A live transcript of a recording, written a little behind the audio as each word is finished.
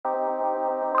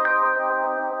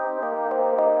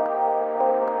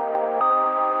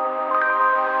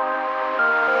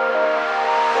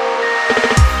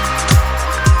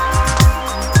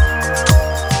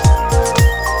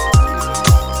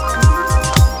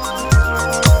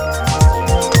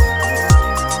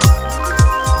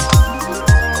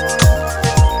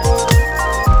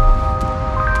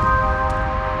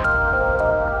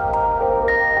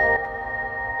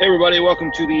welcome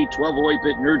to the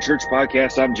 1208-Bit Nerd Church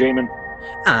podcast. I'm Jamin.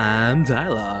 I'm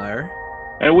Tyler.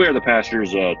 And we are the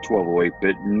pastors of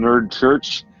 1208-Bit Nerd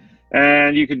Church.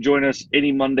 And you can join us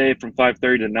any Monday from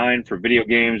 5:30 to 9 for video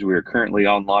games. We are currently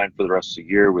online for the rest of the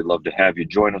year. We'd love to have you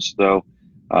join us, though,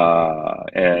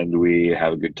 and we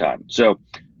have a good time. So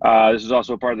this is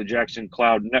also a part of the Jackson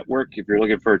Cloud Network. If you're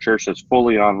looking for a church that's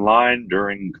fully online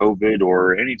during COVID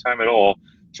or any time at all,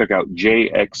 check out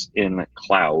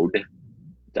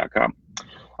jxncloud.com.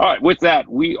 All right, with that,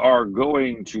 we are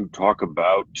going to talk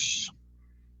about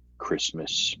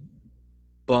Christmas.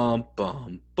 Bum,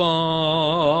 bum,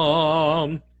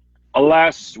 bum.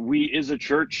 Alas, we is a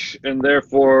church, and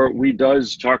therefore we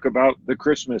does talk about the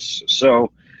Christmas.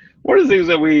 So one of the things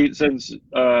that we, since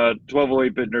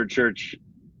 1208-Bit Nerd Church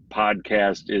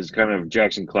podcast is kind of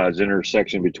Jackson Cloud's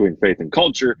intersection between faith and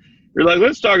culture, we're like,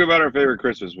 let's talk about our favorite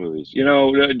Christmas movies. You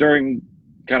know, during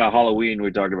kind of Halloween, we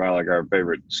talked about like our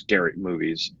favorite scary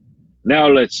movies. Now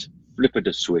let's flip it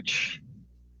a switch.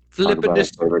 Talk about our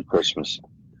favorite Christmas.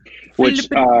 Which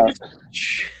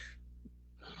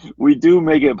we do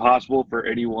make it possible for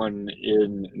anyone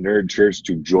in Nerd Church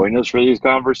to join us for these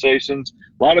conversations.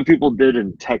 A lot of people did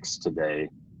in text today,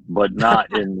 but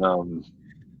not in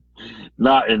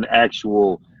not in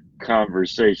actual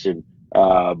conversation.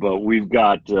 But we've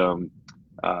got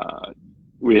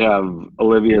we have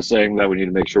Olivia saying that we need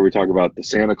to make sure we talk about the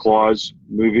Santa Claus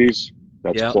movies.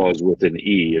 That's Yep. Claus with an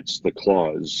E. It's the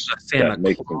Claus that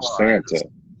make them Santa.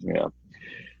 Yeah.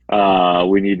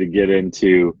 We need to get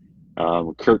into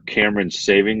Kirk Cameron's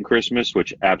Saving Christmas,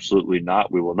 which absolutely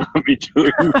not. We will not be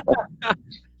doing that.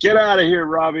 Get out of here,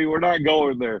 Robbie. We're not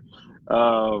going there.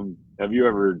 Have you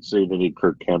ever seen any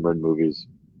Kirk Cameron movies?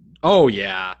 Oh,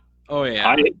 yeah. Oh,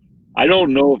 yeah. I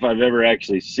don't know if I've ever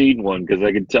actually seen one because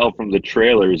I can tell from the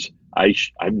trailers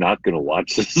I'm not going to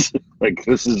watch this. Like,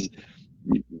 this is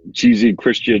cheesy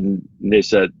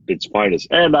Christianness at its finest.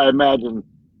 And I imagine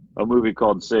a movie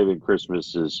called Saving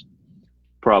Christmas is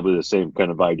probably the same kind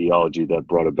of ideology that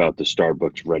brought about the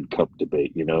Starbucks Red Cup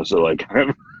debate, you know? So, like,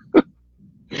 I'm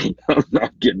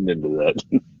not getting into that.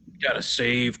 Gotta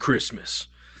save Christmas.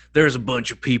 There's a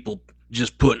bunch of people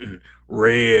just putting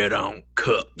red on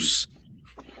cups.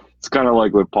 It's kind of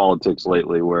like with politics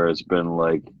lately, where it's been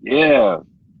like, yeah,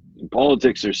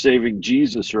 politics are saving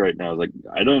Jesus right now. Like,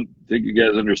 I don't think you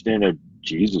guys understand how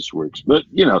Jesus works, but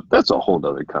you know, that's a whole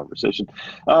other conversation.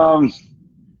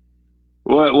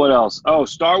 What else? Oh,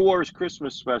 Star Wars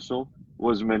Christmas special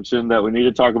was mentioned that we need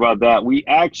to talk about that. We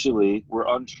actually were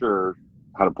unsure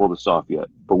how to pull this off yet,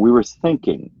 but we were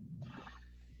thinking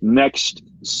next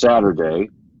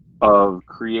Saturday of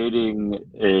creating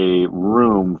a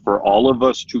room for all of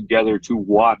us together to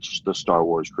watch the Star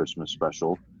Wars Christmas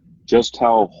special, just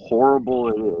how horrible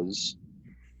it is,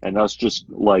 and us just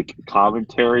like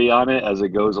commentary on it as it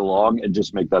goes along and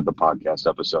just make that the podcast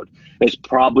episode. It's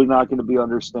probably not going to be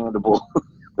understandable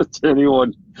to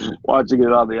anyone watching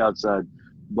it on the outside,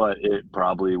 but it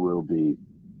probably will be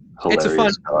hilarious. It's a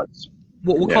fun,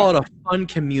 we'll Yeah. call it a fun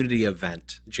community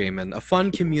event, Jamin. A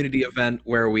fun community event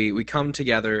where we come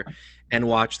together and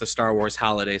watch the Star Wars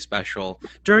Holiday Special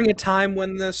during a time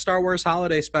when the Star Wars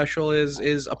Holiday Special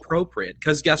is appropriate.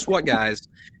 Because guess what, guys?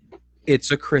 It's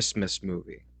a Christmas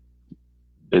movie.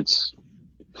 It's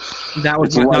That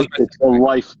was it's a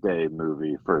Life Day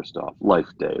movie, first off. Life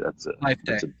Day, that's it. Life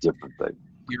Day. It's a different thing.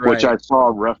 You're right. Which I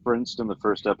saw referenced in the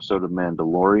first episode of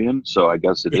Mandalorian, so I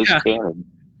guess it is canon.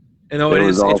 And it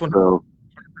is. Also,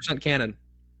 It's 100% canon.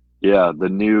 yeah, the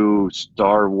new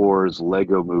Star Wars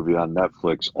Lego movie on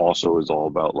Netflix also is all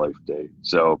about Life Day.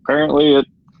 So apparently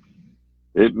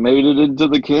it made it into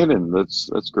the canon. That's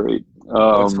great.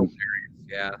 It's hilarious.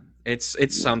 Yeah,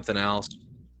 it's something else.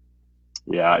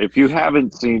 Yeah, if you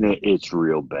haven't seen it, it's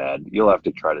real bad. You'll have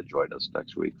to try to join us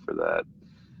next week for that.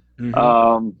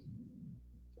 Mm-hmm.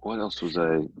 What else was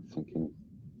I thinking?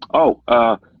 Oh,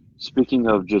 speaking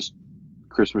of just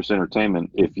Christmas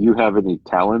entertainment, if you have any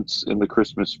talents in the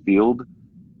Christmas field,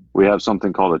 we have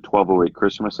something called a 1208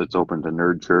 Christmas. It's open to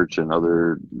Nerd Church and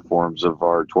other forms of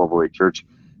our 1208 Church,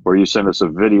 where you send us a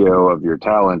video of your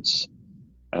talents,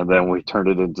 and then we turn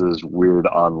it into this weird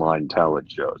online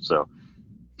talent show. So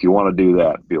if you want to do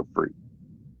that, feel free.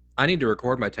 I need to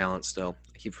record my talent still.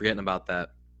 I keep forgetting about that.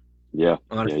 Yeah,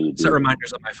 I'm gonna you set do.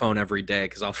 reminders on my phone every day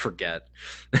because I'll forget.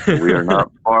 We are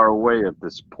not far away at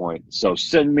this point. So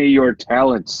send me your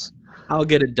talents. I'll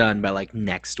get it done by like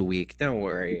next week. Don't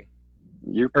worry.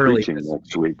 You're Early preaching this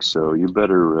next week, so you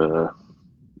better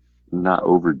not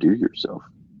overdo yourself.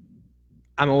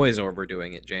 I'm always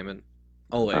overdoing it, Jamin.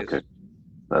 Always. Okay,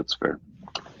 that's fair.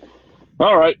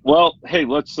 All right. Well, hey,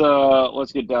 let's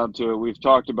get down to it. We've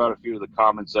talked about a few of the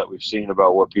comments that we've seen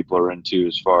about what people are into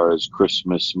as far as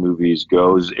Christmas movies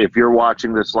goes. If you're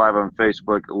watching this live on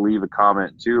Facebook, leave a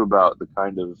comment too about the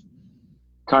kind of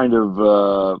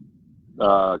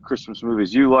Christmas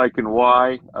movies you like and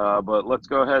why. But let's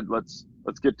go ahead. Let's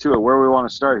get to it. Where do we want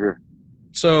to start here?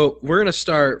 So we're gonna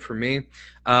start for me.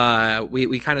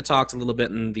 We kind of talked a little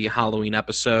bit in the Halloween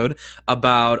episode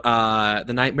about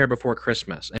The Nightmare Before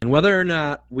Christmas and whether or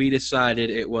not we decided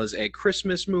it was a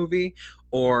Christmas movie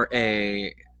or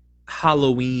a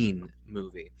Halloween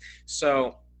movie.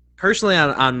 So personally,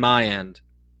 on my end,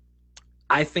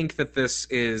 I think that this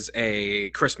is a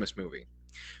Christmas movie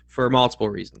for multiple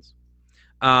reasons.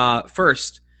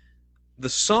 First, the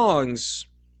songs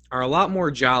are a lot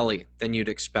more jolly than you'd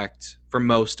expect for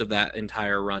most of that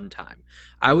entire runtime.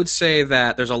 I would say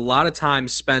that there's a lot of time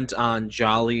spent on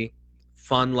jolly,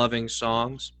 fun-loving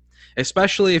songs,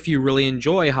 especially if you really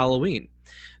enjoy Halloween.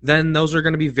 Then those are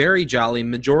going to be very jolly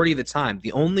majority of the time.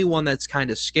 The only one that's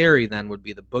kind of scary then would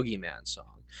be the Boogeyman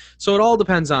song. So it all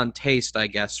depends on taste, I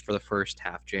guess, for the first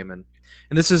half, Jamin.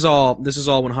 And this is all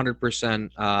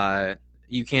 100%.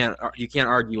 You can't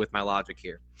argue with my logic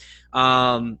here.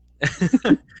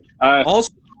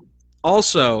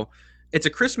 Also, it's a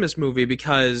Christmas movie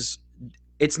because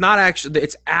it's not actually.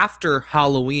 It's after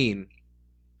Halloween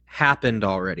happened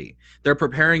already. They're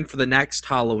preparing for the next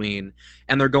Halloween,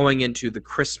 and they're going into the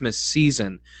Christmas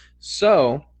season.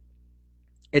 So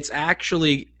it's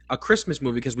actually a Christmas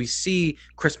movie because we see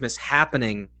Christmas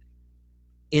happening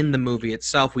in the movie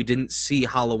itself. We didn't see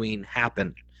Halloween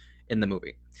happen in the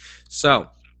movie. So,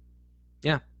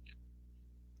 yeah.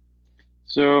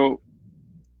 So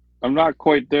I'm not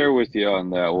quite there with you on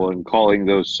that one, calling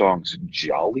those songs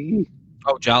jolly.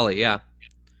 Oh, jolly, yeah.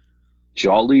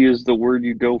 Jolly is the word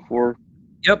you go for?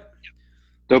 Yep.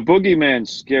 The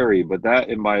Boogeyman's scary, but that,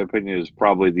 in my opinion, is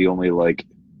probably the only, like,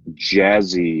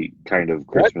 jazzy kind of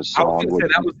Christmas song. I was going to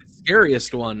say that was the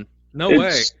scariest one. No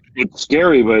way. It's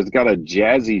scary, but it's got a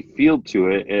jazzy feel to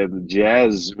it, and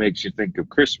jazz makes you think of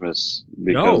Christmas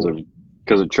because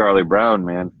of Charlie Brown,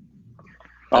 man.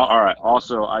 All right.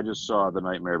 Also, I just saw The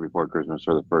Nightmare Before Christmas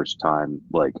for the first time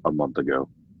like a month ago.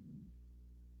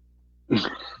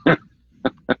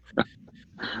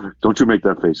 Don't you make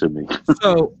that face at me.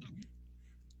 So,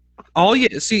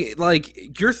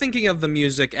 you're thinking of the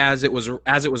music as it was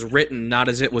written, not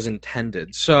as it was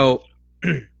intended. So,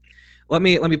 let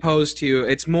me pose to you.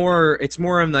 It's more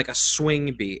in like a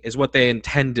swing beat is what they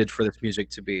intended for this music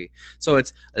to be. So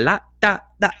it's la da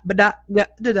da ba da da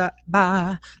da da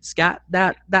ba scat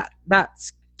da da da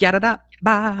scat da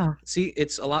ba. See,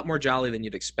 it's a lot more jolly than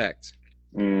you'd expect.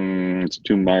 It's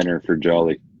too minor for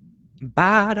jolly.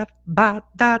 Ba da ba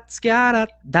da scat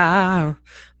da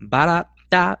ba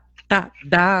da da da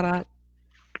da.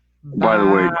 By the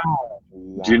way,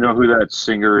 do you know who that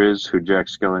singer is? Who Jack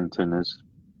Skellington is?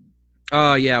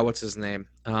 Oh, yeah, what's his name?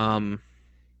 I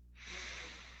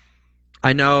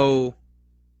know.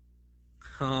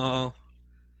 Oh,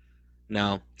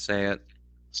 no, say it.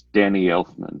 It's Danny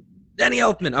Elfman. Danny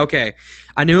Elfman, okay.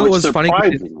 I knew it was funny.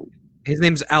 His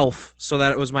name's Elf, so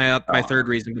that was my third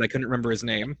reason, but I couldn't remember his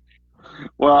name.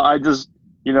 Well, I just,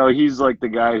 he's like the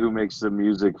guy who makes the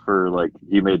music for, like,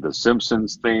 he made the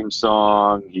Simpsons theme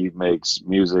song. He makes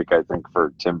music, I think,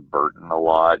 for Tim Burton a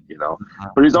lot,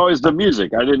 But he's always the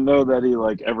music. I didn't know that he,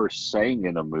 like, ever sang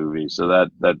in a movie. So that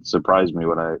surprised me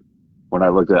when I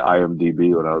looked at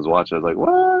IMDb when I was watching. I was like,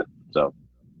 what? So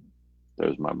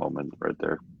there's my moment right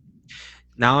there.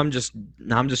 Now I'm just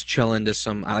chilling to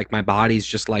some. Like my body's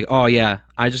just like, oh yeah,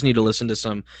 I just need to listen to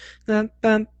some. Yeah,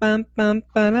 I'm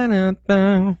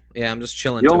just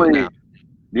chilling. The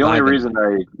only reason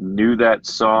I knew that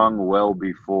song well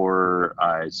before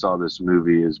I saw this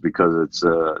movie is because it's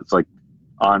like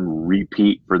on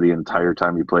repeat for the entire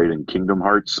time you played in Kingdom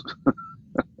Hearts.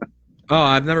 Oh,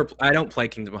 I don't play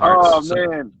Kingdom Hearts. Oh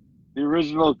man, the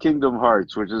original Kingdom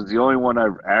Hearts, which is the only one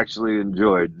I've actually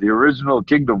enjoyed. The original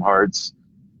Kingdom Hearts.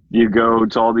 You go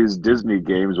to all these Disney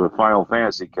games with Final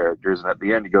Fantasy characters, and at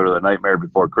the end you go to The Nightmare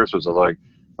Before Christmas. I was like,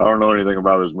 I don't know anything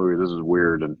about this movie. This is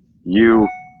weird. And you,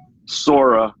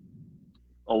 Sora,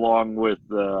 along with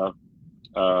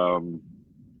Donald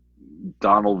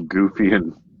and Goofy,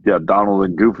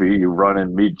 you run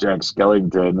and meet Jack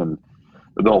Skellington, and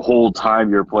the whole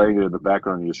time you're playing it in the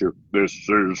background, you hear, "This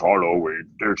is Halloween.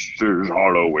 This is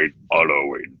Halloween.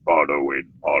 Halloween. Halloween.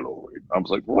 Halloween." I was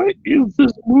like, what is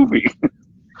this movie?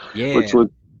 Yeah. Which was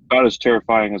not as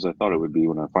terrifying as I thought it would be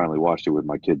when I finally watched it with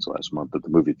my kids last month at the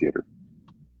movie theater.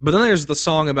 But then there's the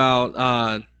song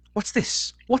about what's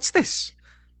this? What's this?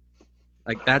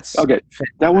 Like that's okay.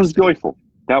 That one's joyful.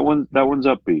 That one's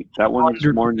upbeat. That one's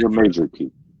more in your major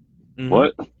key. Mhm.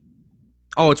 What?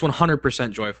 Oh, it's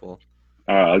 100% joyful.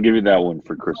 I'll give you that one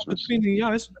for Christmas. Between the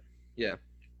eyes. Yeah.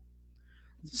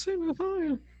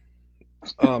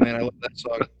 Oh man, I love that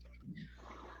song.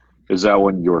 Is that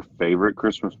one your favorite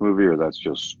Christmas movie, or that's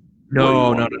just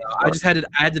No. I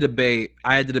had to debate.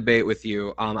 I had to debate with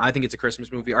you. I think it's a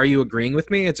Christmas movie. Are you agreeing with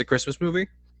me? It's a Christmas movie?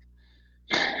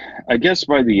 I guess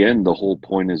by the end, the whole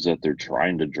point is that they're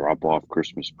trying to drop off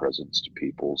Christmas presents to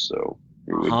people, so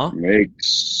it would make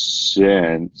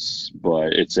sense.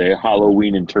 But it's a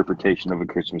Halloween interpretation of a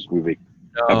Christmas movie.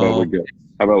 No.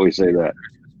 How about we say that?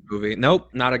 Movie. Nope,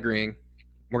 not agreeing.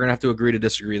 We're gonna have to agree to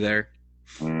disagree there.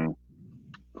 Fine.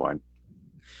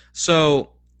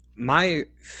 So, my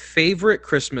favorite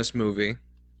Christmas movie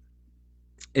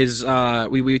is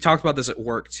we talked about this at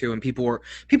work too, and people were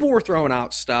throwing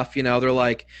out stuff. You know, they're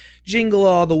like Jingle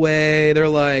All the Way. They're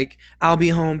like I'll Be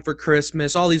Home for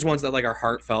Christmas. All these ones that like are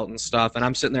heartfelt and stuff. And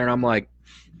I'm sitting there and I'm like,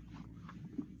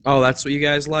 oh, that's what you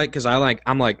guys like? Because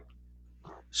I'm like.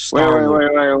 Wait.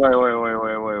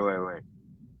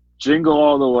 Jingle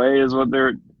All the Way is what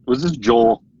they're. Was this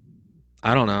Joel?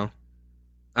 I don't know.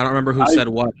 I don't remember who said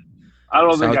what. I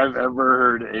don't think I've ever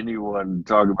heard anyone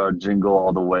talk about Jingle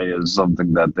All the Way as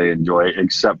something that they enjoy,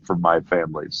 except for my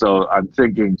family. So I'm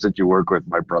thinking, since you work with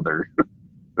my brother,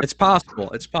 it's possible.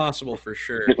 It's possible for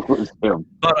sure. It was him.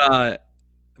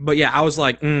 But yeah, I was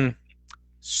like,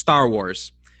 Star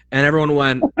Wars, and everyone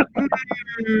went,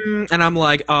 and I'm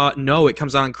like, no, it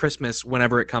comes out on Christmas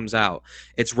whenever it comes out.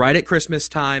 It's right at Christmas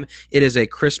time. It is a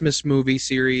Christmas movie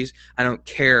series. I don't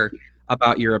care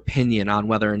about your opinion on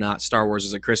whether or not Star Wars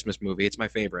is a Christmas movie. It's my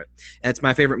favorite. And it's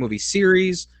my favorite movie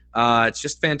series. It's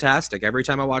just fantastic. Every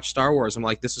time I watch Star Wars, I'm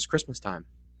like, this is Christmas time.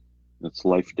 It's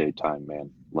Life Day time, man.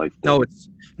 Life Day.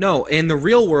 No, in the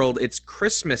real world, it's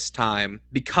Christmas time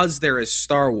because there is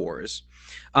Star Wars.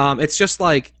 It's just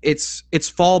like it's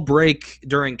fall break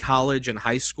during college and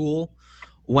high school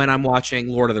when I'm watching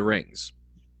Lord of the Rings.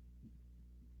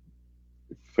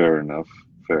 Fair enough.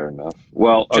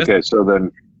 Well, okay, so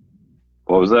then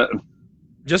what was that?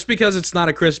 Just because it's not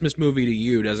a Christmas movie to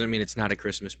you doesn't mean it's not a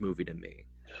Christmas movie to me.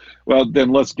 Well, then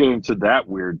let's get into that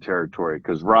weird territory,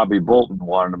 because Robbie Bolton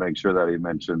wanted to make sure that he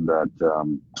mentioned that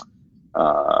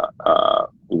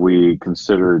we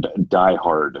considered Die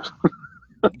Hard.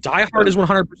 Die Hard is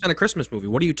 100% a Christmas movie.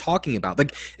 What are you talking about?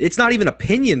 Like, it's not even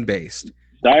opinion based.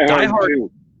 Die Hard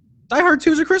 2. Die Hard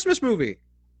 2 is a Christmas movie.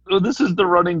 So this is the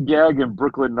running gag in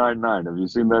Brooklyn Nine-Nine. Have you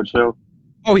seen that show?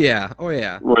 Oh yeah.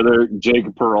 Where Jake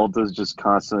Peralta's just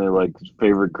constantly like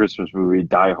favorite Christmas movie,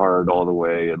 Die Hard all the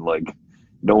way, and like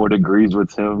no one agrees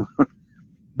with him.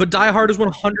 But Die Hard is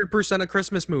 100% a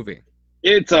Christmas movie.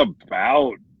 It's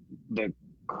about the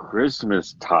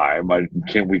Christmas time.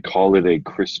 Can we call it a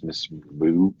Christmas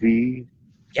movie?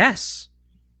 Yes.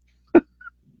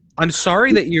 I'm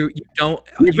sorry that you don't.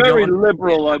 You're very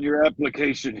liberal on your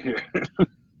application here.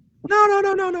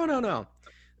 No.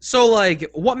 So, like,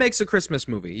 what makes a Christmas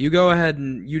movie? You go ahead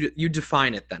and you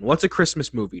define it then. What's a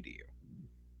Christmas movie to you?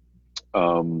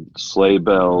 Sleigh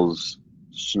bells,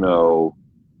 snow,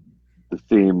 the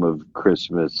theme of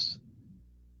Christmas,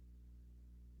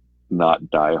 not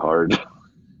Die Hard.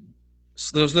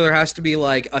 So there has to be,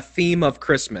 like, a theme of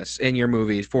Christmas in your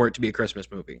movie for it to be a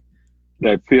Christmas movie.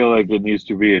 I feel like it needs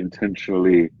to be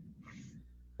intentionally,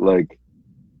 like,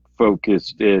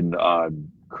 focused in on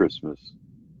Christmas.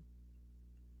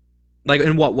 Like,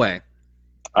 in what way?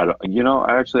 I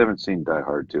actually haven't seen Die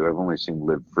Hard 2. I've only seen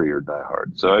Live Free or Die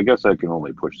Hard. So I guess I can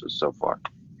only push this so far.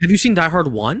 Have you seen Die Hard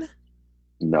 1?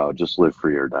 No, just Live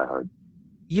Free or Die Hard.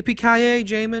 Yippee-ki-yay,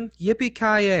 Jamin.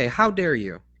 Yippee-ki-yay. How dare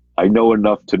you? I know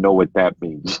enough to know what that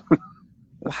means.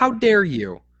 How dare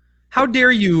you? How dare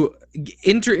you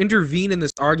intervene in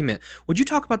this argument? Would you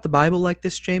talk about the Bible like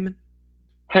this, Jamin?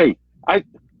 Hey,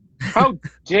 how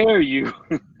dare you?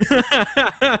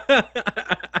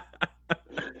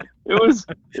 It was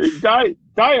Die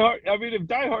Hard. I mean, if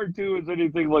Die Hard 2 is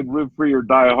anything like Live Free or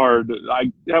Die Hard,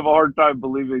 I have a hard time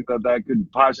believing that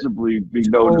could possibly be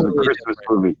known as a Christmas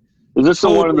movie. Is this the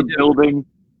one in the building?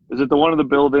 Is it the one in the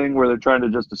building where they're trying to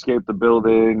just escape the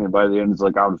building and by the end it's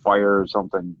like on fire or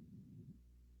something?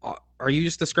 Are you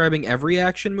just describing every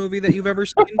action movie that you've ever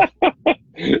seen?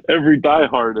 Every Die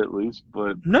Hard, at least,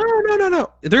 but no.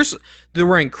 They're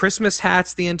wearing Christmas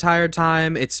hats the entire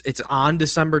time. It's on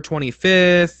December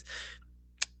 25th.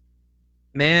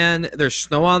 Man, there's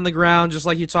snow on the ground, just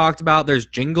like you talked about. There's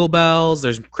jingle bells.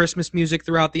 There's Christmas music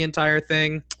throughout the entire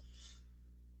thing.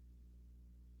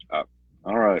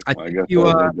 All right, I guess you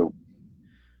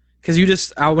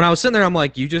because when I was sitting there, I'm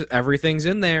like, everything's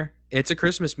in there. It's a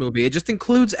Christmas movie. It just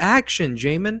includes action,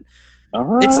 Jamin.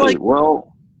 All It's right. like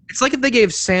Well, it's like if they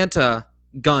gave Santa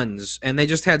guns and they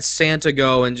just had Santa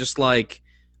go and just like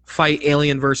fight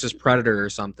Alien versus Predator or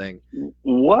something.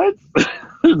 what?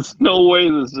 There's no way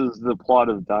this is the plot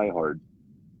of Die Hard.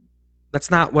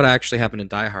 That's not what actually happened in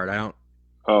Die Hard. I don't.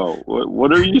 Oh,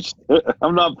 what are you?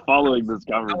 I'm not following this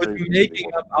I was conversation.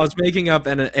 making up. I was making up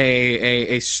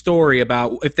a story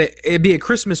about if it'd be a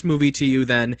Christmas movie to you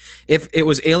then if it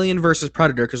was Alien versus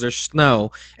Predator because there's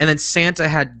snow and then Santa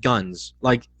had guns.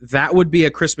 Like that would be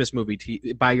a Christmas movie to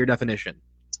you, by your definition.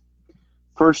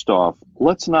 First off,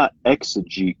 let's not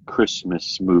exegete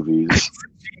Christmas movies.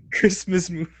 Christmas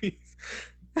movies.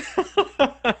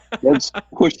 That's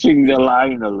pushing the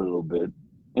line a little bit.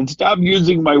 And stop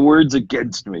using my words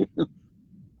against me.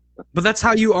 But that's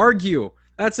how you argue.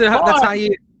 That's it. That's how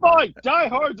you. Fine, Die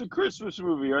Hard's a Christmas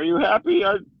movie. Are you happy?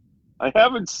 I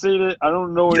haven't seen it. I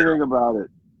don't know anything about it.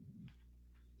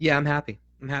 Yeah, I'm happy.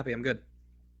 I'm happy. I'm good.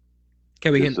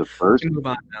 Okay, we Is can the move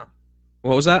on now.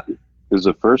 What was that? Is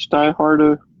the first Die Hard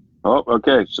a... Oh,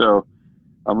 okay. So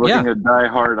I'm looking at Die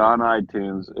Hard on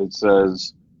iTunes. It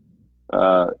says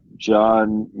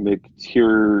John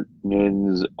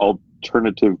McTiernan's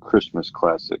alternative Christmas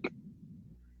classic.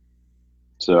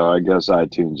 So I guess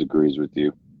iTunes agrees with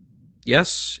you.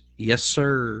 Yes. Yes,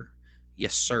 sir.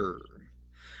 Yes, sir.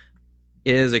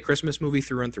 It is a Christmas movie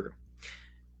through and through.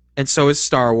 And so is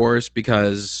Star Wars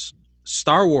because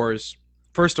Star Wars,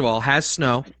 first of all, has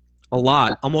snow. A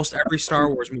lot. Almost every Star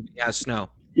Wars movie has snow.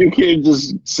 You can't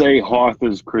just say Hoth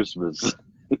is Christmas.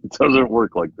 It doesn't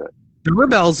work like that. There were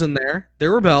bells in there.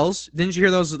 There were bells. Didn't you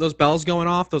hear those bells going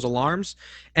off, those alarms?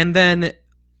 And then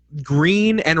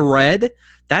green and red,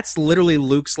 that's literally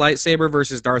Luke's lightsaber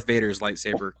versus Darth Vader's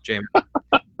lightsaber, James.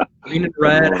 Green and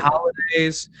red,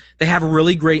 holidays. They have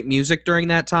really great music during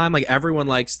that time. Like everyone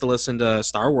likes to listen to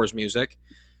Star Wars music.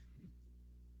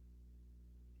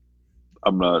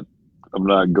 I'm not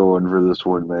going for this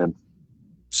one, man.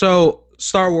 So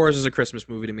Star Wars is a Christmas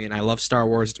movie to me, and I love Star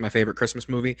Wars. It's my favorite Christmas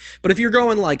movie. But if you're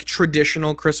going like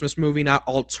traditional Christmas movie, not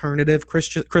alternative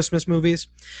Christmas movies,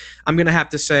 I'm going to have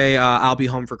to say I'll Be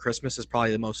Home for Christmas is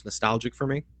probably the most nostalgic for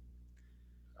me.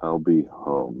 I'll Be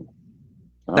Home.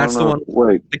 That's the one.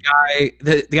 Wait.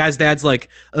 The guy's dad's like,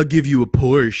 I'll give you a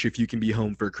Porsche if you can be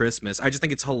home for Christmas. I just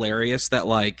think it's hilarious that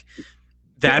like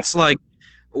that's like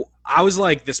I was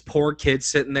like this poor kid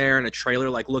sitting there in a trailer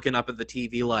like looking up at the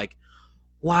TV like,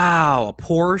 wow, a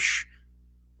Porsche?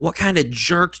 What kind of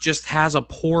jerk just has a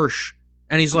Porsche?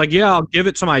 And he's like, yeah, I'll give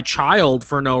it to my child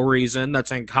for no reason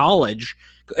that's in college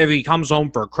if he comes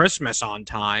home for Christmas on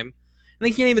time. And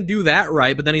he can't even do that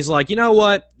right. But then he's like, you know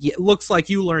what? It looks like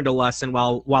you learned a lesson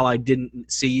while I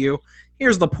didn't see you.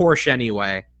 Here's the Porsche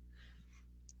anyway.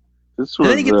 This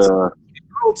was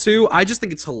too. I just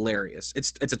think it's hilarious.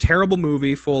 It's a terrible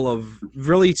movie full of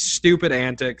really stupid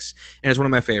antics, and it's one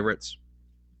of my favorites.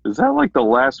 Is that like the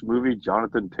last movie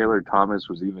Jonathan Taylor Thomas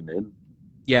was even in?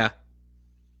 Yeah.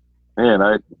 Man,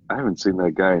 I haven't seen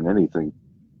that guy in anything.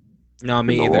 No,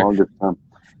 me in the either. longest time.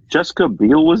 Jessica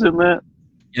Biel was in that?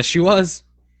 Yes, she was.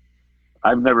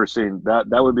 I've never seen that.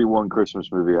 That would be one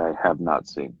Christmas movie I have not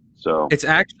seen. So it's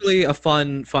actually a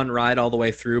fun ride all the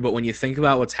way through, but when you think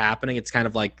about what's happening, it's kind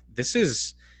of like this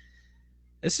is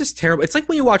terrible. It's like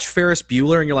when you watch Ferris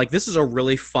Bueller and you're like, this is a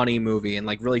really funny movie and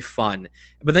like really fun.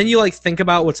 But then you like think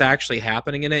about what's actually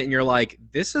happening in it and you're like,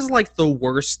 this is like the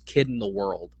worst kid in the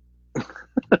world.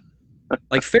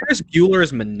 Like Ferris Bueller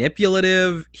is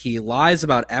manipulative. He lies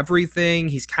about everything.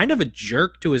 He's kind of a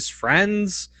jerk to his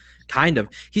friends. Kind of.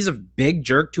 He's a big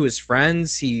jerk to his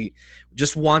friends. He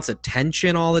just wants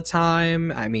attention all the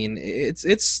time. I mean,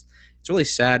 it's really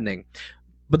saddening.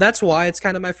 But that's why it's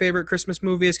kind of my favorite Christmas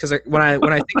movie is because when I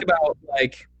think about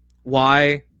like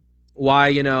why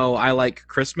I like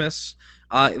Christmas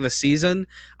the season,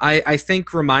 I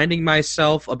think reminding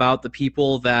myself about the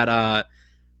people that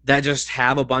just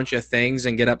have a bunch of things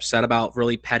and get upset about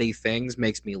really petty things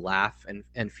makes me laugh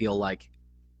and feel like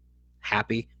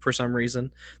happy for some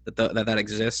reason that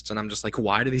exists. And I'm just like,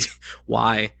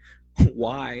 why?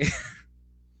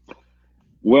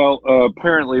 Well,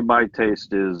 apparently my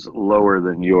taste is lower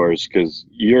than yours because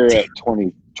you're at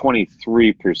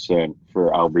 23%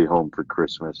 for I'll Be Home for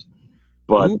Christmas.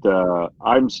 But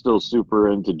I'm still super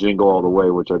into Jingle All the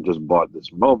Way, which I just bought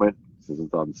this moment since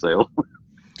it's on sale.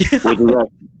 Which is at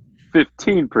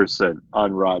 15%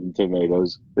 on Rotten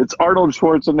Tomatoes. It's Arnold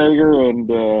Schwarzenegger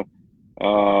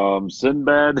and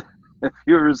Sinbad. Have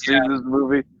you ever seen this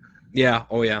movie? Yeah.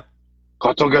 Oh, yeah.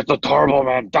 Got to get the turbo,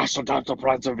 man. Dash the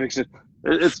Prancer Vixen.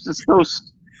 It's just so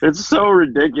It's so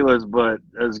ridiculous, but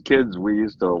as kids, we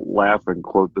used to laugh and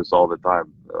quote this all the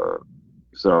time.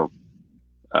 So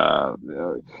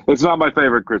it's not my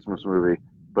favorite Christmas movie,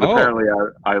 but Oh, apparently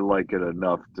I like it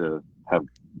enough to have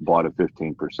bought a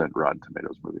 15% Rotten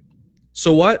Tomatoes movie.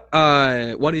 so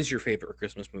what is your favorite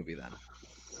Christmas movie then?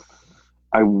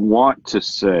 I want to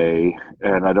say,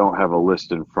 and I don't have a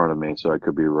list in front of me, so I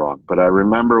could be wrong, but I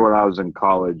remember when I was in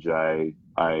college, I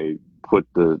put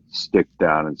the stick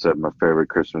down and said my favorite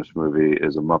Christmas movie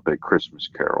is A Muppet Christmas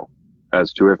Carol.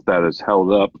 As to if that is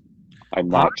held up, I'm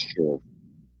Huh? not sure.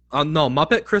 No,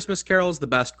 Muppet Christmas Carol is the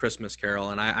best Christmas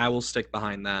Carol, and I will stick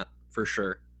behind that for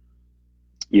sure.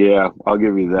 Yeah, I'll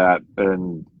give you that.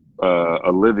 And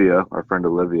Olivia, our friend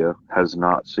Olivia, has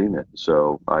not seen it,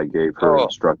 so I gave her Oh,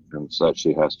 instructions that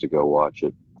she has to go watch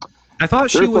it. I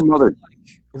thought she There's was some other.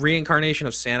 reincarnation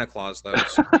of Santa Claus, though.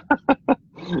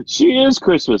 She is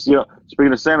Christmas. You know,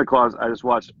 speaking of Santa Claus, I just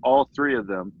watched all three of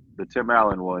them, the Tim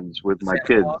Allen ones, with my Santa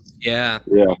kids. Claus? Yeah.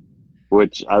 Yeah,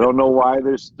 which I don't know why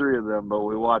there's three of them, but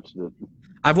we watched it.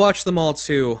 I've watched them all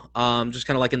too, just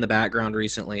kind of like in the background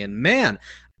recently. And man,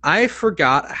 I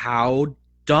forgot how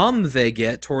dumb they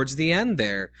get towards the end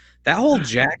there. That whole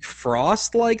Jack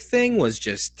Frost like thing was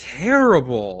just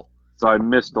terrible. So I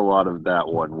missed a lot of that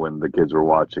one when the kids were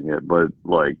watching it, but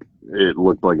like it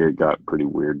looked like it got pretty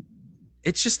weird.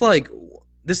 It's just like,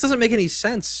 this doesn't make any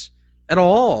sense at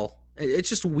all. It's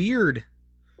just weird.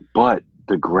 But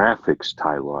the graphics,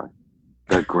 Tyler,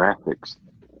 the graphics.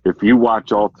 If you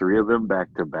watch all three of them back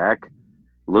to back,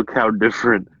 look how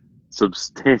different,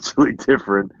 substantially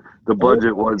different the Oh,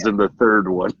 budget was in the third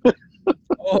one.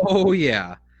 oh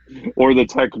yeah. Or the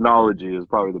technology is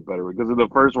probably the better one. Because in the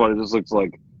first one, it just looks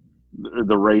like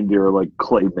the reindeer are like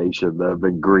claymation that have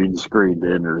been green screened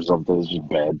in or something. It's just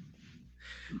bad.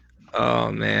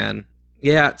 Oh man.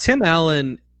 Yeah, Tim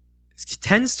Allen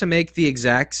tends to make the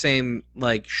exact same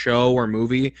like show or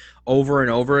movie over and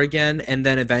over again, and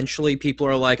then eventually people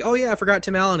are like, "Oh yeah, I forgot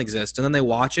Tim Allen exists." And then they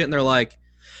watch it and they're like,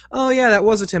 "Oh yeah, that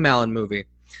was a Tim Allen movie."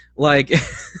 Like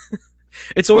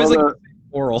it's always Well, like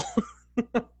oral.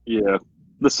 yeah.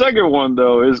 The second one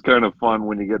though is kind of fun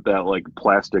when you get that like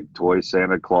plastic toy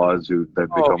Santa Claus who then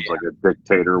Oh becomes like a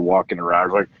dictator walking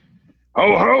around like,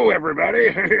 "Ho ho, everybody!"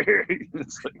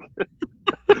 It's like,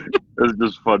 it's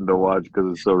just fun to watch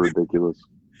because it's so ridiculous.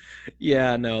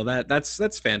 yeah, no,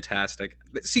 that's fantastic.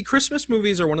 See, Christmas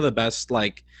movies are one of the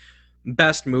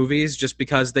best movies just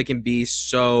because they can be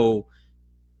so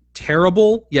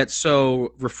terrible yet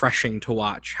so refreshing to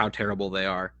watch how terrible they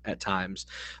are at times.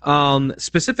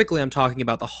 Specifically, I'm talking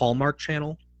about the Hallmark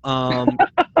Channel.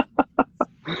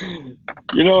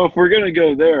 You know, if we're gonna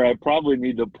go there, I probably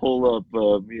need to pull up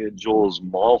me and Joel's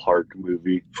Mallhark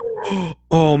movie.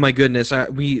 Oh my goodness, I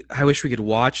wish we could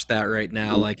watch that right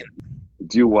now. Like,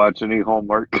 Do you watch any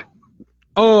Hallmark?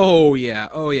 oh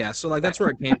yeah. So like that's where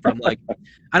it came from. Like,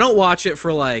 I don't watch it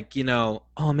for like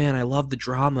oh man, I love the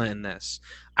drama in this.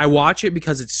 I watch it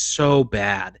because it's so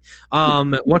bad.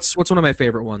 What's one of my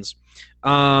favorite ones?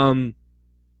 Um,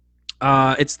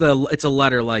 it's a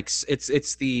letter like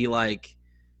it's the like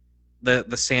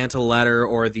the Santa letter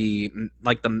or the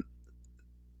like the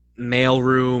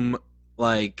mailroom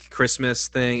like Christmas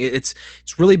thing. It's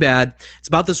really bad. It's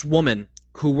about this woman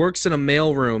who works in a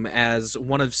mailroom as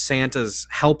one of Santa's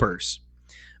helpers.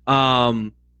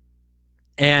 Um,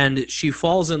 and she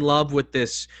falls in love with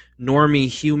this normie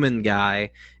human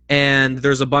guy, and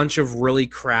there's a bunch of really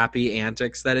crappy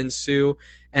antics that ensue,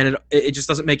 and it just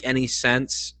doesn't make any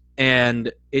sense,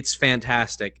 and it's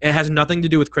fantastic. It has nothing to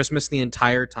do with Christmas the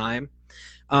entire time.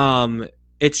 um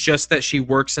it's just that she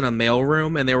works in a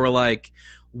mailroom, and they were like,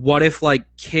 what if like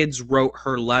kids wrote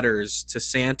her letters to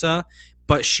Santa,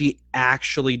 but she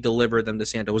actually delivered them to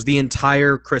Santa? It was the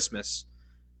entire Christmas.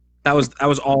 That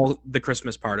was all the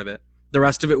Christmas part of it. The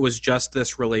rest of it was just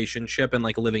this relationship and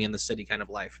like living in the city kind of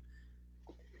life.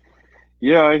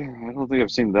 Yeah, I don't think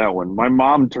I've seen that one. My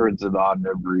mom turns it on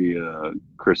every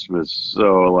Christmas,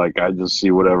 so like I just see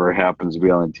whatever happens to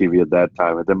be on TV at that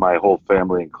time, and then my whole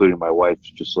family, including my wife's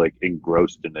just like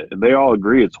engrossed in it, and they all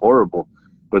agree it's horrible,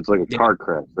 but it's like a Yeah. car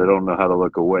crash. They don't know how to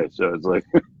look away, so it's like,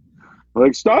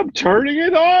 like stop turning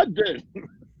it on.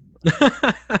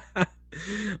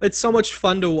 It's so much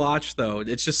fun to watch though.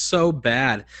 It's just so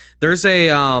bad. There's a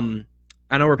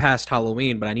I know we're past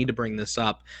Halloween, but I need to bring this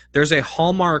up. There's a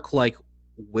Hallmark like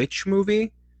witch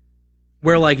movie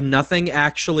where like nothing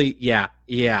actually, yeah.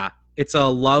 It's a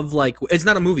love like, it's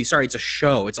not a movie, sorry, it's a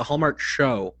show. It's a Hallmark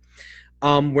show.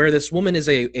 Where this woman is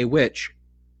a witch.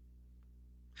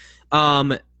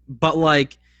 Um but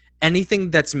like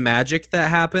anything that's magic that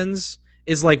happens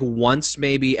is like once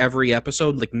maybe every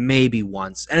episode, like maybe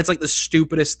once. And it's like the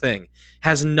stupidest thing.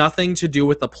 Has nothing to do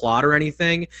with the plot or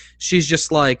anything. She's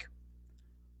just like,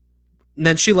 and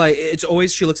then she like, it's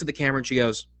always, she looks at the camera and she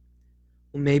goes,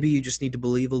 well, maybe you just need to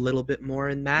believe a little bit more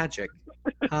in magic.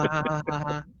 Ha, ha, ha, ha,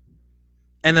 ha.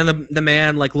 And then the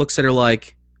man like looks at her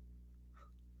like,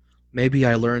 maybe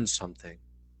I learned something.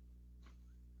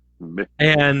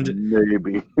 And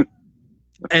maybe.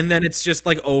 and then it's just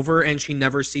like over, and she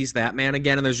never sees that man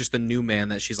again, and there's just a new man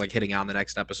that she's like hitting on the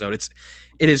next episode.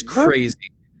 It is crazy.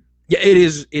 Yeah, it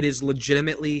is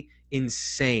legitimately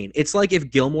insane. It's like if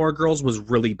Gilmore Girls was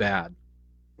really bad.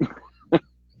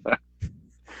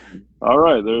 All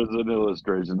right, there's an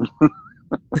illustration.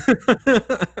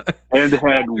 And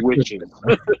had witches.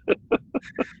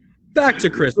 Back to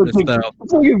Christmas, though.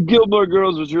 It's like if Gilmore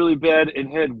Girls was really bad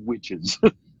and had witches.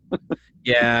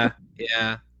 Yeah.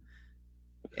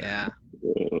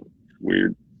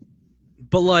 Weird.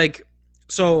 But like,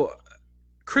 so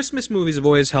Christmas movies have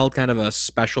always held kind of a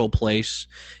special place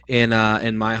in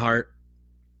my heart.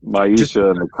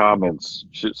 Maisha in the comments,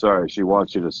 she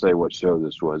wants you to say what show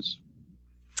this was.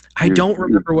 I don't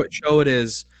remember what show it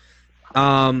is.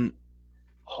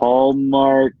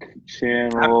 Hallmark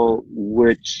Channel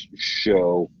witch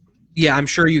show. Yeah, I'm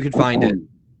sure you could find it.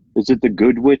 Is it The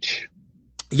Good Witch?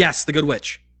 Yes, The Good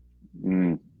Witch.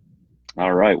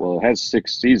 All right. Well, it has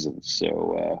 6 seasons,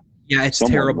 so yeah, it's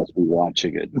someone terrible. Must be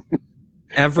watching it.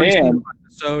 Every single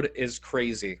episode is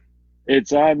crazy.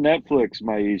 It's on Netflix,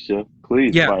 Maisha.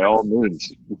 Please, by all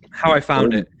means. How I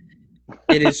found it.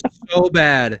 It is so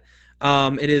bad.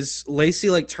 It is Lacey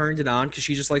like turned it on because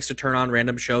she just likes to turn on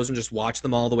random shows and just watch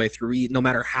them all the way through, no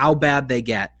matter how bad they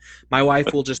get. My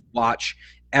wife will just watch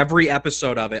every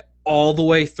episode of it all the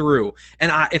way through.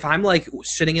 And if I'm like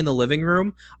sitting in the living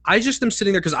room, I just am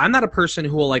sitting there because I'm not a person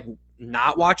who will like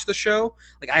not watch the show.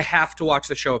 Like I have to watch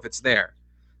the show if it's there.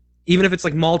 Even if it's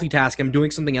like multitasking, I'm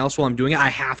doing something else while I'm doing it, I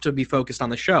have to be focused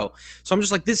on the show. So I'm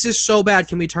just like, this is so bad.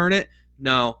 Can we turn it?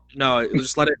 No,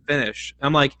 just let it finish.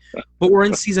 I'm like, but we're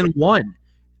in season 1.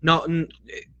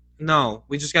 No,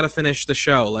 we just got to finish the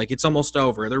show. Like, it's almost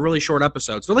over. They're really short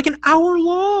episodes. They're like an hour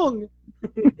long.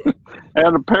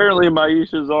 And apparently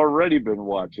Maisha's already been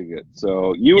watching it.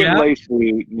 So you and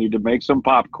Lacey need to make some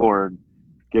popcorn,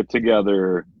 get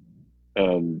together,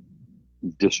 and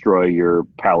destroy your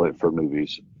palate for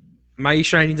movies.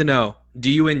 Maisha, I need to know, do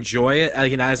you enjoy it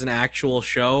like as an actual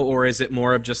show, or is it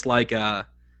more of just like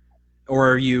or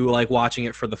are you like watching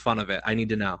it for the fun of it? I need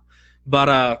to know.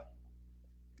 But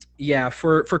yeah,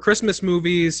 for Christmas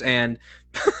movies, and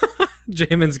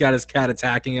Jamin's got his cat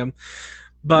attacking him.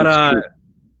 But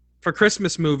for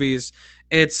Christmas movies,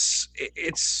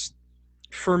 it's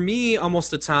for me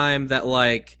almost a time that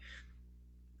like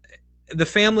the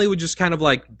family would just kind of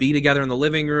like be together in the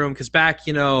living room, because back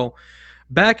in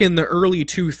the early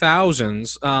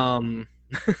 2000s,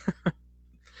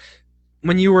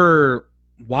 when you were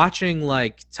watching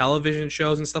like television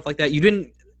shows and stuff like that, you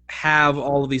didn't have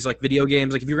all of these like video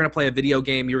games. Like if you're gonna play a video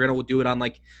game, you're gonna do it on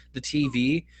like the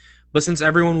TV. But since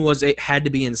everyone had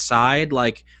to be inside,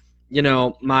 like, you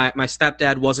know, my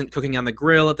stepdad wasn't cooking on the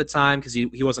grill at the time because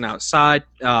he wasn't outside.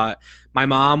 My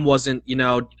mom wasn't, you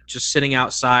know, just sitting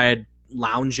outside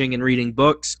lounging and reading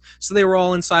books, so they were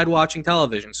all inside watching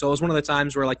television. So it was one of the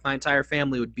times where like my entire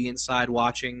family would be inside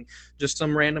watching just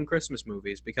some random Christmas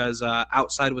movies because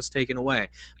outside was taken away.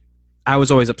 I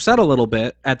was always upset a little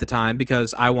bit at the time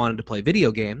because I wanted to play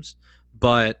video games,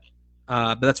 but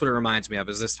that's what it reminds me of,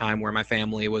 is this time where my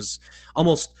family was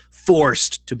almost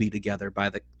forced to be together by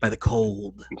the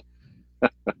cold.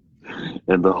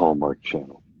 And the Hallmark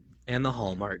Channel.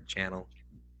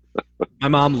 My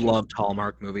mom loved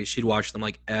Hallmark movies. She'd watch them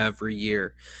like every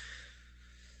year.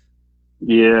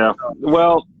 Yeah.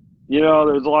 Well, you know,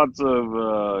 there's lots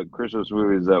of Christmas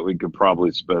movies that we could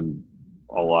probably spend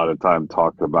a lot of time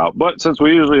talking about. But since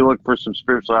we usually look for some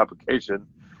spiritual application,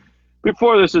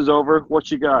 before this is over,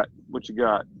 what you got?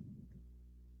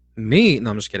 Me?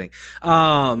 No, I'm just kidding.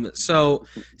 So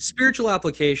spiritual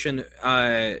application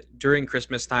during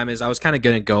Christmas time is, I was kind of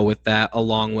going to go with that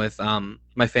along with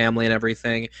my family and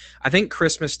everything. I think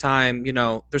Christmas time, you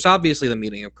know, there's obviously the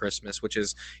meaning of Christmas, which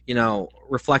is, you know,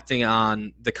 reflecting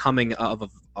on the coming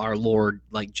of our Lord,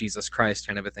 like Jesus Christ,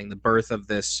 kind of a thing, the birth of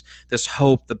this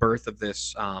hope, the birth of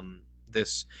this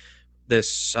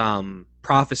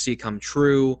prophecy come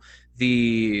true,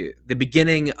 the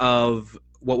beginning of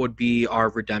what would be our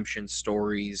redemption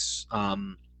story's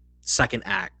second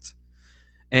act.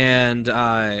 And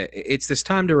it's this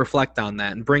time to reflect on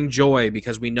that and bring joy,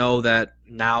 because we know that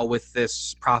now with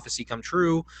this prophecy come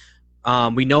true,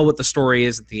 we know what the story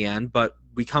is at the end, but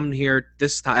we come here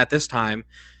at this time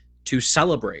to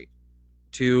celebrate,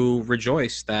 to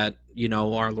rejoice that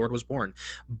our Lord was born.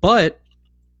 But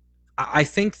I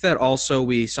think that also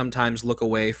we sometimes look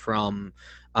away from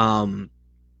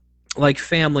like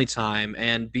family time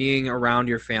and being around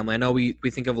your family. I know we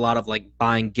think of a lot of like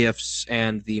buying gifts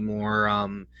and the more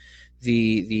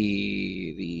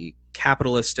the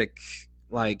capitalistic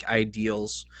like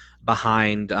ideals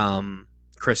behind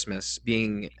Christmas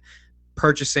being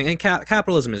purchasing, and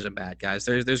capitalism isn't bad, guys.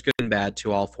 There's good and bad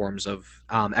to all forms of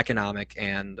economic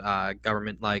and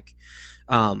government like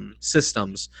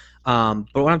systems. But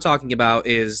what I'm talking about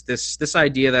is this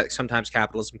idea that sometimes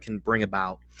capitalism can bring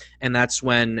about, and that's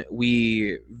when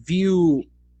we view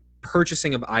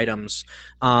purchasing of items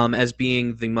as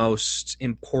being the most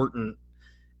important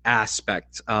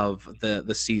aspect of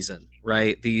the season,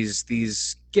 right?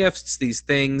 These gifts, these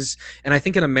things, and I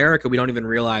think in America we don't even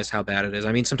realize how bad it is.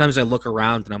 I mean, sometimes I look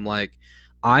around and I'm like,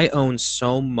 I own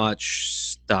so much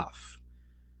stuff.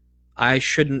 I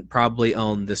shouldn't probably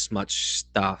own this much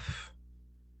stuff.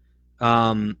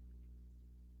 And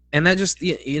that just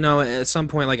at some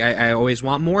point, like I always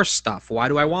want more stuff. Why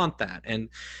do I want that? And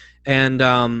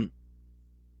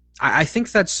I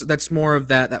think that's more of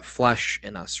that flesh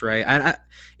in us, right?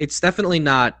 It's definitely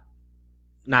not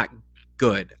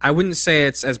good. I wouldn't say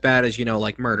it's as bad as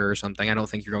like murder or something. I don't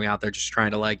think you're going out there just trying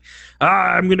to like,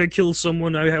 I'm gonna kill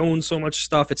someone. I own so much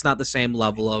stuff. It's not the same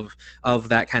level of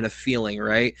that kind of feeling,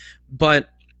 right? But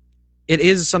it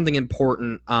is something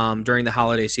important during the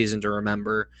holiday season to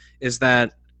remember is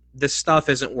that this stuff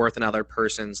isn't worth another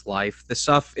person's life. This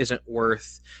stuff isn't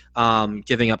worth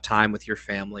giving up time with your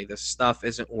family. This stuff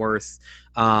isn't worth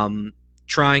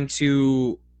trying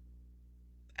to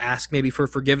ask maybe for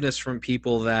forgiveness from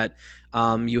people that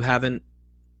you haven't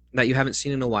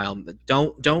seen in a while.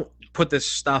 Don't put this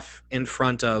stuff in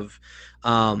front of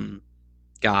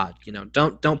God.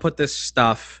 Don't put this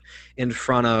stuff in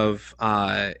front of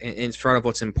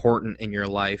what's important in your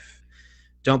life.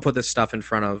 Don't put this stuff in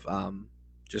front of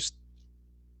just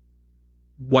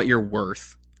what you're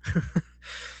worth.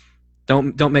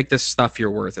 Don't make this stuff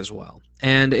your worth as well.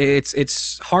 And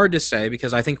it's hard to say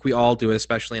because I think we all do it,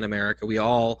 especially in America. We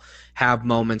all have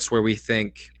moments where we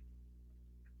think,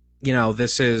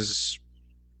 this is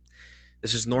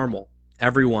normal.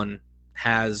 Everyone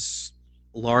has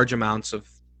large amounts of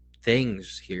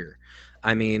things here.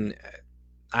 I mean,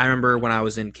 I remember when I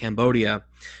was in Cambodia,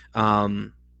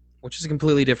 which is a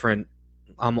completely different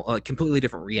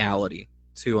reality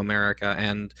to America,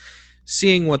 and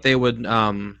seeing what they would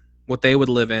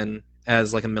live in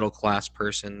as like a middle class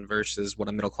person versus what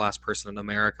a middle class person in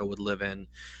America would live in.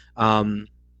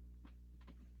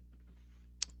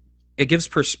 It gives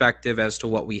perspective as to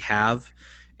what we have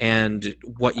and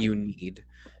what you need.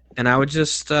 And I would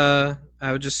just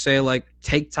say, like,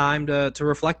 take time to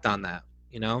reflect on that.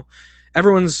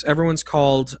 Everyone's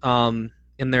called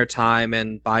in their time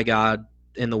and by God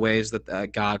in the ways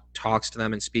that God talks to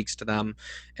them and speaks to them,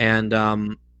 and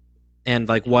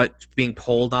like what being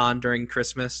pulled on during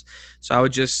Christmas. So I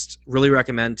would just really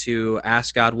recommend to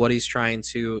ask God what He's trying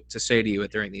to say to you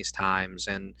during these times,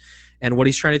 and what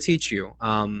He's trying to teach you.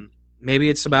 Maybe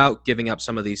it's about giving up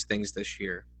some of these things this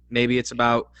year. Maybe it's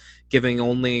about giving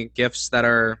only gifts that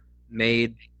are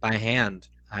made by hand.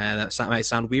 That might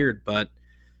sound weird, but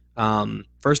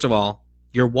first of all,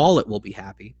 your wallet will be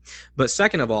happy. But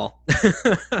second of all,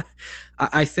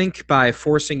 I think by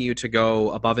forcing you to go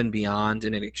above and beyond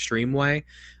in an extreme way,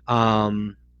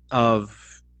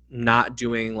 of not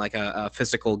doing like a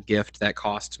physical gift that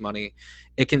costs money,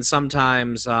 it can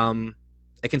sometimes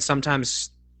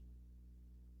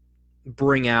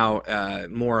bring out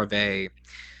more of a,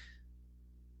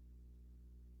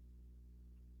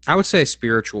 I would say,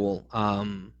 spiritual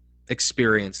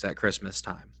experience at Christmas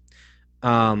time.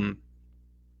 And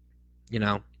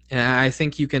I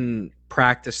think you can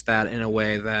practice that in a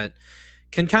way that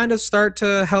can kind of start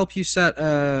to help you set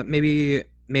maybe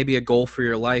a goal for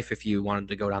your life if you wanted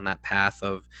to go down that path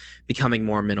of becoming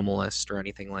more minimalist or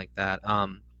anything like that.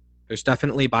 There's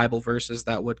definitely Bible verses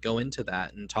that would go into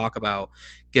that and talk about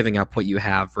giving up what you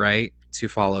have, right, to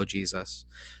follow Jesus.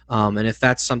 And if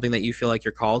that's something that you feel like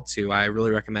you're called to, I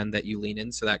really recommend that you lean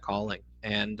into that calling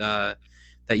and that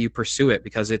you pursue it,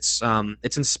 because it's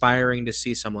inspiring to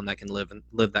see someone that can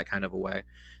live that kind of a way.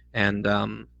 And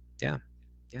yeah.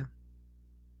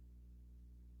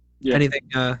 Anything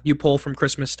you pull from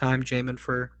Christmas time, Jamin,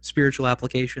 for spiritual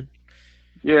application?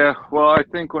 Yeah, well, I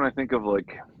think when I think of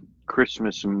like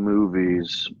Christmas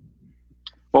movies,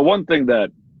 well, one thing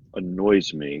that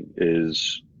annoys me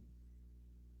is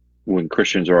when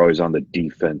Christians are always on the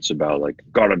defense about like,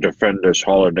 gotta defend this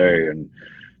holiday and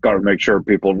got to make sure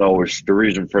people know it's the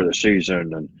reason for the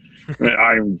season, and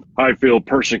I feel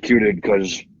persecuted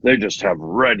because they just have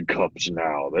red cups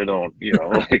now. They don't,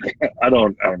 like I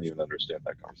don't even understand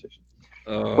that conversation.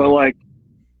 But like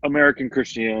American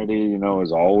Christianity,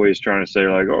 is always trying to say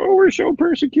like, oh, we're so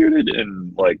persecuted,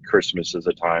 and like Christmas is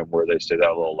a time where they say that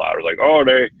a little louder, like, oh,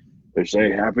 they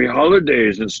say Happy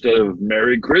Holidays instead of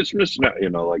Merry Christmas now,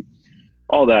 like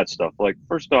all that stuff. Like,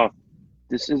 first off,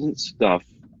 this isn't stuff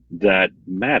that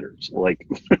matters. Like,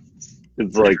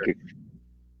 it's like,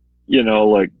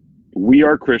 like we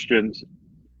are Christians.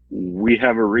 We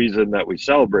have a reason that we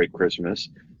celebrate Christmas.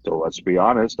 So let's be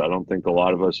honest. I don't think a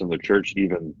lot of us in the church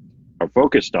even are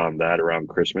focused on that around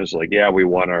Christmas. Like, yeah, we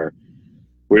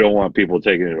don't want people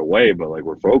taking it away, but like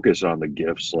we're focused on the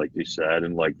gifts, like you said,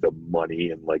 and like the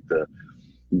money and like the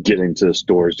getting to the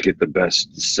stores to get the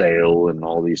best sale and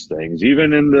all these things.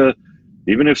 Even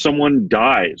if someone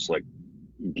dies, like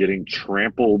getting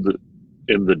trampled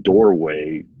in the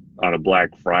doorway on a Black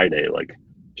Friday, like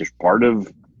just part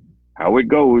of how it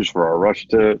goes for our rush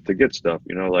to get stuff,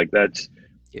 like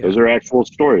those are actual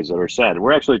stories that are sad.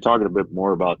 We're actually talking a bit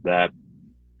more about that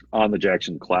on the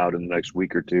Jackson Cloud in the next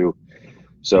week or two.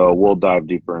 So we'll dive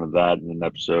deeper into that in an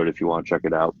episode if you want to check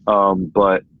it out.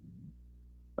 But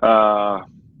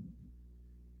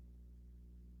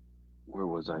where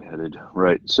was I headed?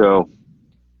 Right. So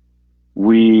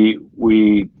we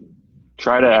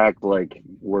try to act like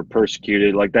we're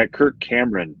persecuted, like that Kirk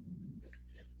Cameron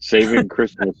Saving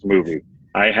Christmas movie.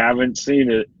 I haven't seen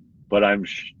it, but I'm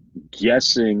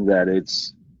guessing that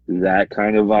it's that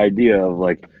kind of idea of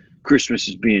like Christmas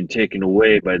is being taken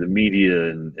away by the media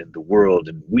and the world,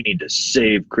 and we need to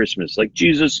save Christmas. Like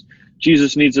Jesus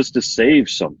needs us to save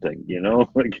something,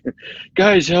 like,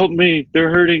 guys, help me.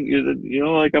 They're hurting,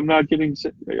 like I'm not getting,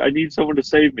 I need someone to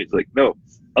save me. It's like, no,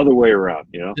 other way around,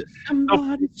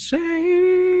 Somebody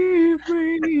save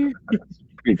me.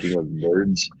 Speaking of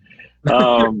nerds.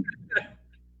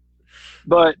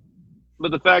 But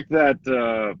the fact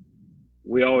that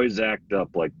we always act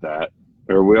up like that,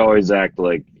 or we always act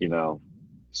like,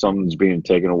 something's being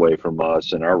taken away from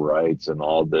us and our rights and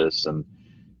all this, and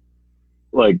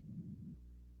like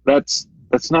that's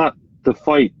not the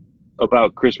fight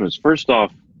about Christmas. First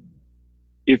off,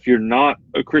 if you're not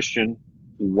a Christian,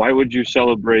 why would you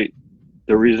celebrate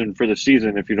the reason for the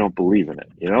season if you don't believe in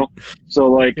it,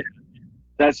 So like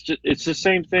it's the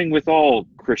same thing with all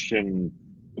Christian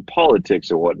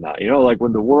politics or whatnot, like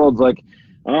when the world's like,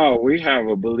 oh, we have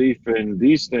a belief in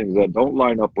these things that don't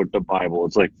line up with the Bible.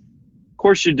 It's like, of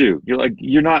course you do.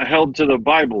 You're not held to the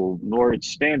Bible nor its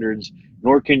standards,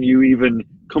 nor can you even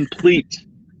complete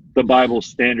the Bible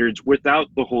standards without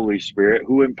the Holy Spirit,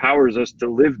 who empowers us to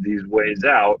live these ways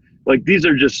out. Like, these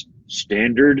are just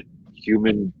standard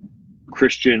human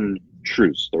Christian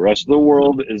truths. The rest of the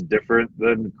world is different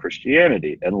than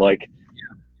Christianity. And like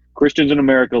Christians in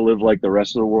America live like the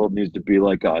rest of the world needs to be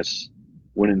like us,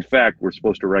 when in fact we're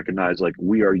supposed to recognize like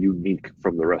we are unique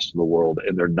from the rest of the world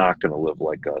and they're not going to live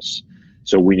like us.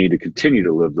 So we need to continue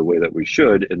to live the way that we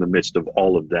should in the midst of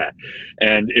all of that.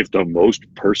 And if the most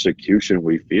persecution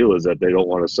we feel is that they don't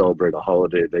want to celebrate a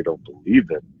holiday they don't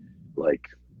believe in, like,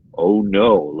 oh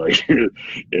no, like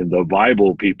in the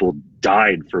Bible, people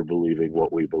died for believing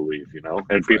what we believe,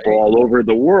 and people all over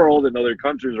the world in other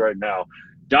countries right now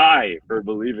die for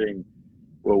believing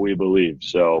what we believe.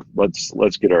 So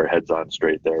let's get our heads on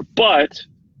straight there. But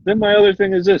then my other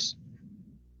thing is this: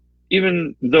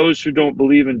 even those who don't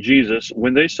believe in Jesus,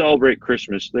 when they celebrate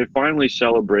Christmas, they finally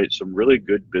celebrate some really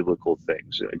good biblical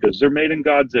things because they're made in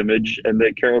God's image and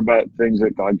they care about things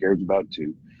that God cares about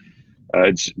too.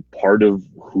 It's part of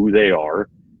who they are,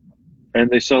 and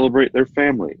they celebrate their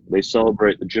family. They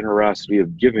celebrate the generosity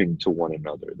of giving to one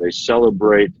another. They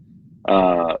celebrate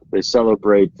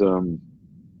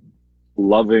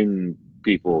loving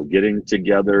people, getting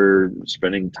together,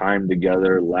 spending time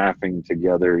together, laughing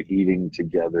together, eating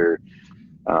together,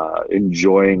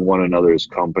 enjoying one another's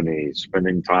company,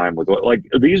 spending time with, like,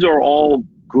 these are all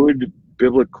good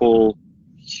biblical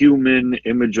human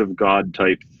image of God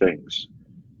type things.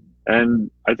 And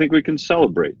I think we can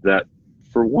celebrate that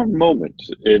for one moment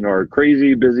in our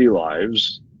crazy busy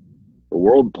lives. The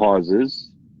world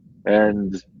pauses,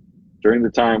 and during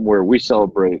the time where we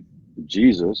celebrate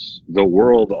Jesus, the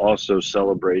world also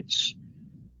celebrates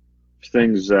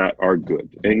things that are good.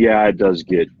 And yeah, it does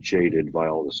get jaded by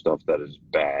all the stuff that is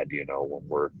bad,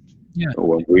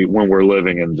 when we're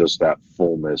living in just that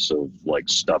fullness of like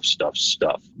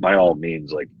stuff. By all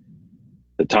means, like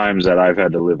the times that I've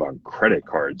had to live on credit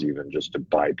cards even just to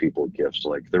buy people gifts,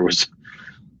 like there's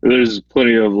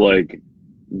plenty of like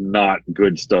not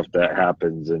good stuff that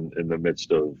happens in the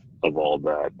midst of of all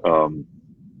that.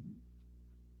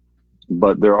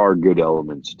 But there are good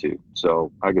elements too.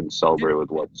 So I can celebrate with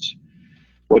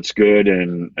what's good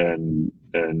and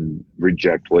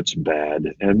reject what's bad.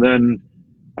 And then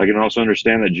I can also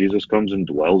understand that Jesus comes and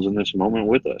dwells in this moment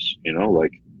with us.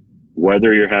 Like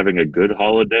whether you're having a good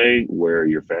holiday where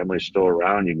your family's still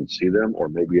around, you can see them, or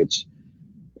maybe it's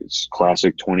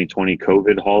classic 2020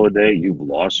 COVID holiday. You've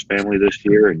lost family this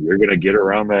year and you're going to get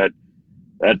around that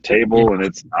table and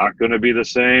it's not going to be the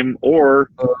same. Or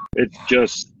it's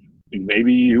just,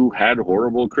 maybe you had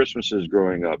horrible Christmases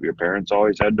growing up. Your parents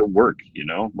always had to work,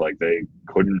 like they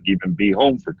couldn't even be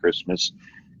home for Christmas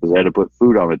because they had to put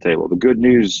food on the table. The good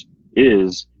news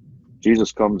is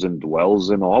Jesus comes and dwells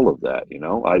in all of that.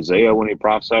 Isaiah, when he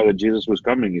prophesied that Jesus was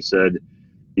coming, he said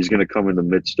he's going to come in the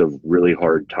midst of really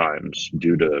hard times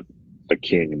due to a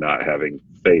king not having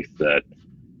faith that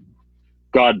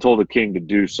God told the king to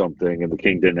do something and the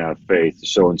king didn't have faith.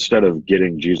 So instead of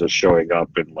getting Jesus showing up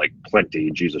in like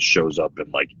plenty, Jesus shows up in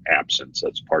like absence.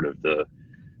 That's part of the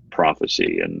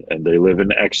prophecy. And they live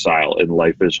in exile and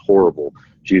life is horrible.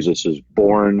 Jesus is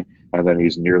born and then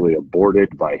he's nearly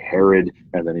aborted by Herod.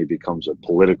 And then he becomes a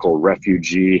political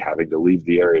refugee, having to leave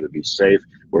the area to be safe,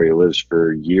 where he lives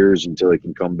for years until he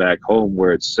can come back home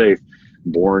where it's safe.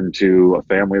 Born to a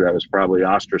family that was probably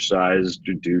ostracized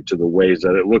due to the ways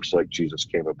that it looks like Jesus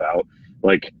came about.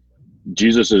 Like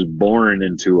Jesus is born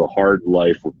into a hard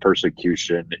life with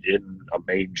persecution in a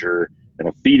manger and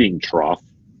a feeding trough.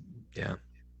 Yeah.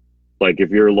 Like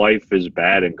if your life is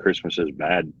bad and Christmas is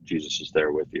bad, Jesus is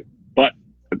there with you. But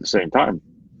at the same time,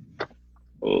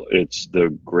 it's the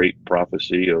great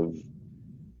prophecy of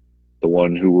the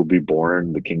one who will be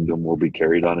born, the kingdom will be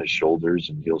carried on his shoulders,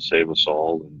 and he'll save us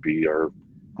all and be our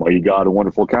mighty God, a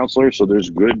wonderful counselor. So there's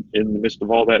good in the midst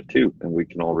of all that too. And we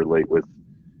can all relate with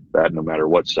that no matter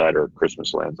what side our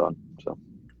Christmas lands on. So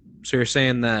you're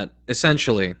saying that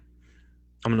essentially,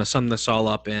 I'm going to sum this all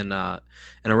up in a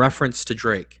reference to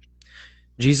Drake.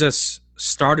 Jesus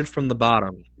started from the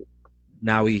bottom,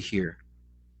 now he's here.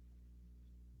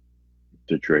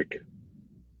 To Drake.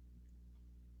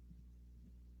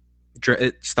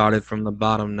 It started from the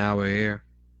bottom, now we're here.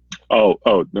 Oh,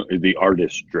 no, the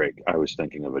artist Drake. I was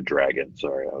thinking of a dragon.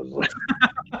 Sorry, I was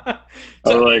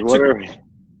like, whatever.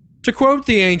 To quote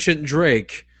the ancient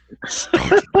Drake,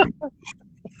 now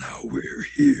we're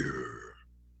here.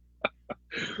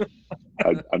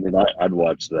 I'd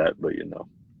watch that, but yeah.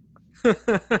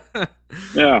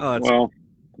 Yeah. No,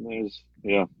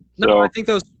 So, I think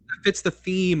that fits the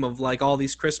theme of like all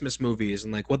these Christmas movies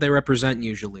and like what they represent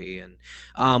usually, and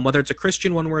whether it's a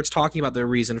Christian one where it's talking about the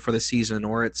reason for the season,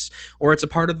 or it's a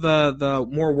part of the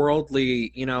more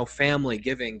worldly, family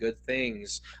giving good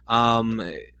things,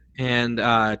 and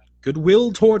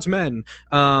goodwill towards men.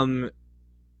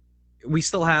 We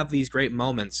still have these great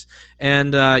moments,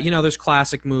 and there's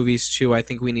classic movies too. I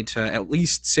think we need to at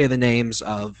least say the names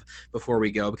of before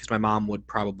we go, because my mom would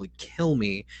probably kill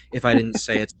me if I didn't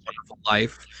say It's a Wonderful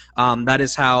Life. That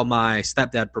is how my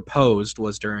stepdad proposed,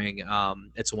 was during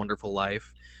It's a Wonderful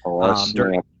Life.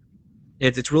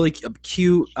 It's really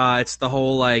cute. It's the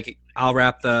whole like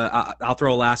I'll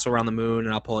throw a lasso around the moon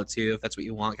and I'll pull it to you if that's what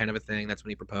you want kind of a thing. That's when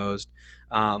he proposed.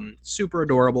 Super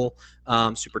adorable,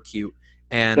 super cute.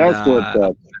 And that's what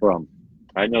that's from.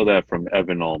 I know that from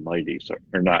Evan Almighty,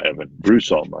 or not Evan, Bruce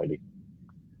Almighty.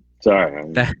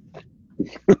 Sorry.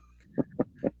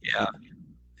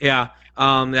 Yeah.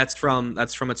 That's from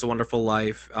It's a Wonderful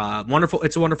Life.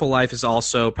 It's a Wonderful Life is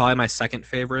also probably my second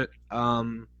favorite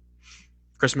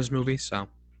Christmas movie. So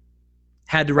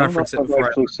had to reference it. I've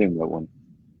actually seen that one.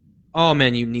 Oh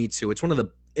man, you need to. It's one of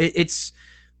the. It's.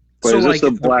 Wait, so is this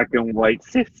like the black and white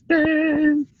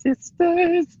sisters?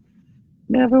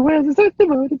 Never wears a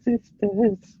devoted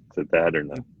sisters. Is it that or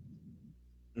no?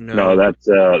 No,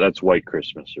 that's White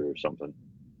Christmas or something.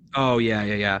 Oh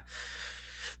yeah.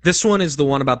 This one is the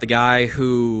one about the guy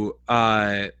who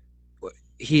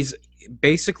he's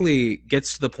basically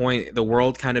gets to the point the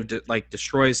world kind of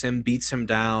destroys him, beats him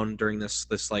down during this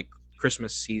like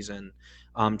Christmas season,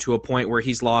 to a point where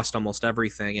he's lost almost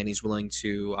everything and he's willing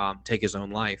to take his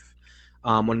own life.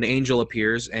 When an angel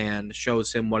appears and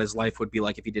shows him what his life would be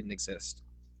like if he didn't exist.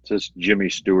 Is this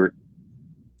Jimmy Stewart?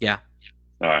 Yeah.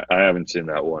 All right, I haven't seen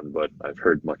that one, but I've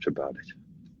heard much about it.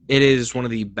 It is one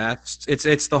of the best.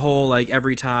 It's the whole like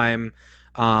every time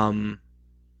a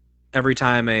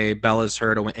bell is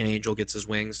heard, an angel gets his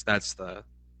wings. That's the.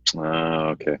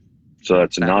 Okay. So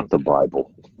that's not the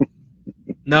Bible.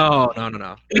 No.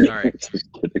 Sorry. Just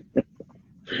kidding.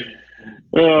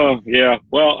 Oh, yeah.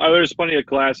 Well, there's plenty of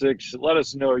classics. Let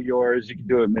us know yours. You can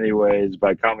do it many ways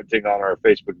by commenting on our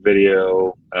Facebook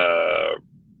video,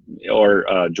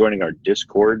 or joining our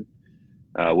Discord,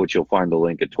 which you'll find the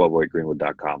link at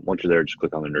 1208greenwood.com. Once you're there, just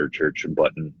click on the Nerd Church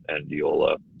button, and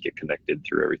you'll get connected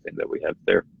through everything that we have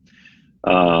there.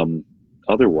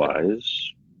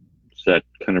 Otherwise, does that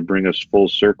kind of bring us full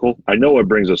circle? I know it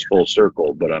brings us full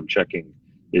circle, but I'm checking,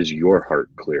 is your heart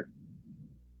clear?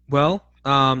 Well,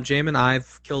 Jamin,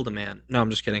 I've killed a man. No, I'm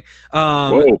just kidding.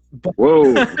 Whoa.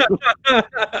 We're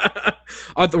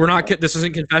not. This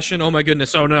isn't confession. Oh my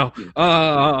goodness. Oh no.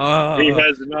 He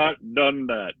has not done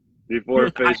that before.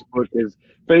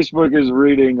 Facebook is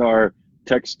reading our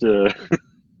text.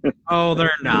 Oh,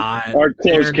 they're not. Our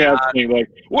closed captioning, like,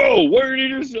 whoa, what did he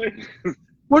just say?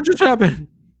 What just happened?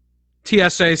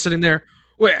 TSA sitting there.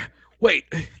 Wait,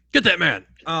 get that man.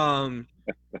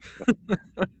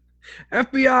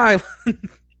 FBI,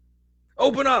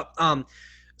 open up.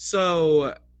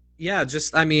 So yeah,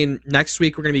 next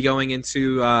week we're gonna be going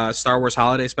into Star Wars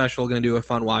Holiday Special. Gonna do a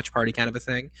fun watch party kind of a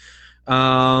thing.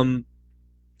 We're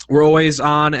always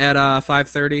on at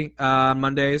 5:30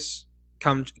 Mondays.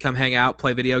 Come hang out,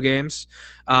 play video games,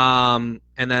 and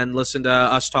then listen to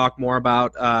us talk more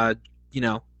about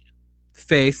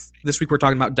faith. This week we're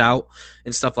talking about doubt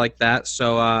and stuff like that.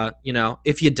 So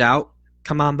if you doubt,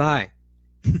 come on by.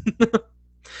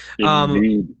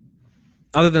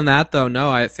 Other than that, though,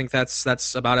 no, I think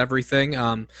that's about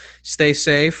everything. Stay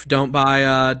safe. Don't buy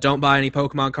any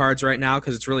Pokemon cards right now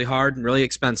because it's really hard and really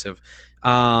expensive.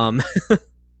 Other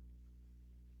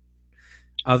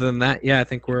than that, yeah, I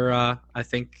think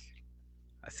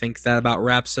I think that about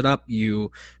wraps it up.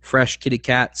 You fresh kitty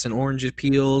cats and orange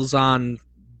peels on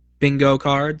bingo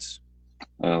cards.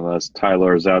 That's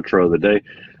Tyler's outro of the day.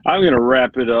 I'm gonna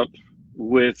wrap it up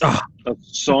with a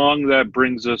song that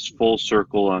brings us full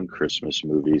circle on Christmas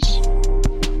movies.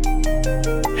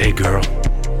 Hey girl,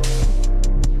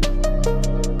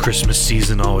 Christmas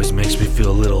season always makes me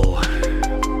feel a little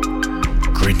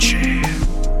grinchy.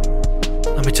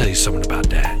 Let me tell you something about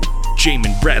that.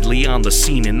 Jamin Bradley on the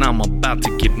scene, and I'm about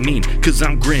to get mean, cause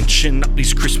I'm grinching up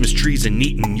these Christmas trees and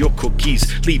eating your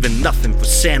cookies, leaving nothing for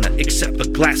Santa except a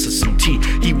glass of some tea.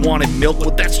 He wanted milk,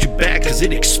 well that's too bad cause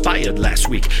it expired last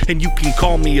week. And you can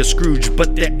call me a Scrooge,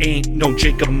 but there ain't no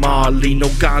Jacob Marley, no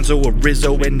Gonzo or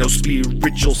Rizzo, and no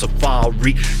spiritual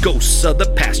safari. Ghosts of the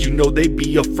past, you know they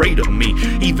be afraid of me.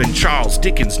 Even Charles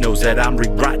Dickens knows that I'm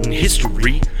rewriting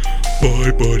history.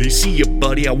 Bye buddy, see ya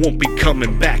buddy, I won't be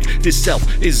coming back. This elf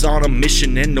is on a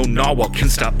mission and no narwhal can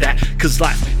stop that. Cause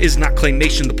life is not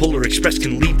claymation, the Polar Express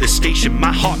can leave the station.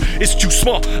 My heart is too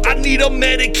small, I need a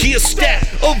Medicare stat.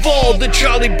 Of all the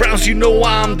Charlie Browns, you know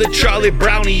I'm the Charlie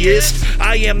Browniest.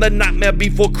 I am the Nightmare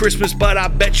Before Christmas, but I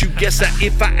bet you guess that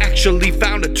if I actually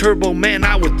found a Turbo Man,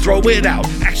 I would throw it out.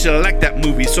 Actually, I like that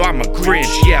movie, so I'm a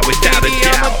Grinch, yeah, without a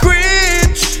doubt. I'm a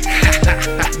Grinch.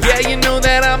 Yeah, you know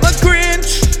that I'm a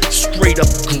Grinch. Straight up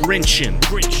Grinchin'.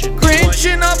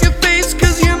 Grinchin' off your face,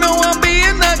 cause you know I'm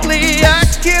being ugly. I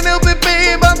can't help it,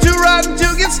 babe, I'm too rotten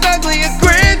to get snuggly. A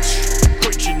Grinch.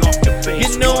 Grinchin' off your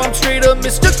face. You know I'm straight up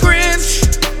Mr. Grinch.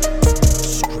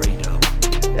 Straight up.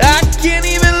 I can't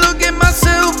even look at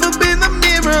myself up in the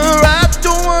mirror. I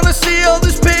don't wanna see all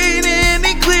this pain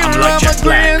any clearer. I'm like Jack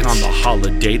Black on the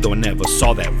holiday, though I never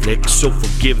saw that flick. So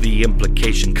forgive the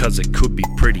implication, cause it could be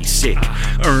pretty sick.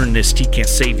 Ernest, he can't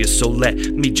save you, so let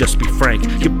me just be frank.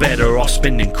 You're better off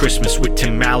spending Christmas with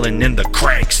Tim Allen and the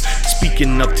Cranks.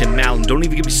 Speaking of Tim Allen, don't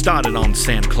even get me started on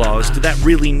Santa Claus. Did that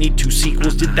really need 2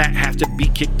 sequels? Did that have to be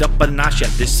kicked up a notch? Yeah,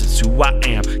 this is who I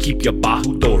am. Keep your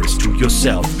Bahu Doris to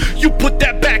yourself. You put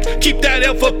that back, keep that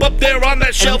elf up there on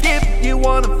that shelf. And if you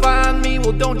wanna find me,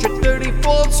 well don't tread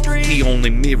 34th Street. The only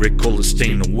miracle is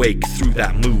staying awake through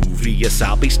that movie. Yes,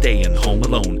 I'll be staying home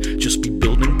alone, just be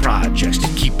building projects to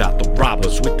keep out the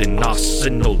robbers with an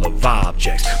arsenal of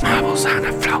objects. Marbles on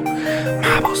the floor,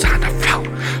 marbles on the floor.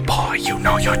 Boy, you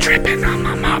know you're tripping on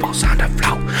my marbles on the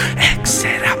floor.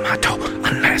 Exit out my door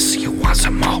unless you want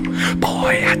some more.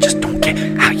 Boy, I just don't get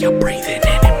how you're breathing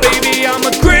anymore. Baby, I'm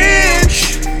a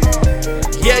Grinch.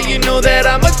 Yeah, you know that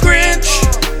I'm a Grinch.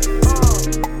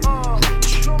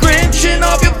 Grinchin'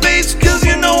 off your face, cause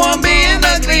you know I'm being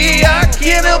ugly. I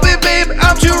can't help it, babe,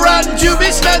 I'm too rotten to be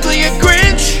snuggly. A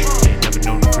Grinch. Ain't never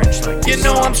known a Grinch like this. You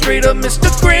know I'm straight up Mr.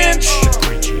 Grinch.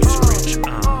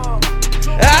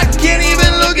 I can't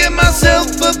even look at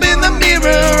myself up in the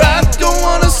mirror. I don't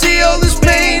wanna see all this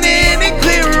pain any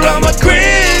clearer. I'm a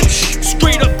Grinch.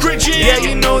 Straight up Grinchin'. Yeah,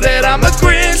 you know that I'm a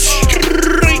Grinch.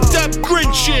 Straight up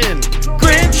Grinchin'.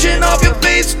 Grinchin' off your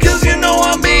face, cause you know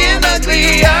I'm being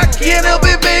ugly. I can't help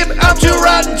it, babe, I'm too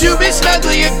rotten to be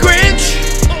snuggly. A Grinch.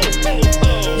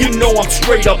 You know I'm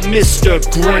straight up Mr.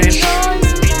 Grinch.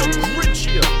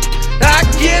 I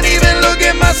can't even look look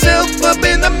at myself up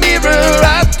in the mirror.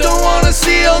 I don't wanna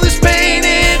see all this pain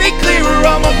any clearer.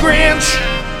 I'm a Grinch.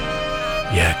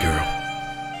 Yeah, girl.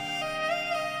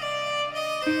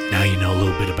 Now you know a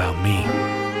little bit about me.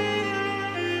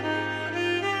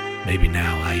 Maybe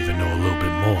now I even know a little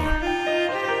bit more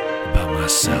about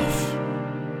myself.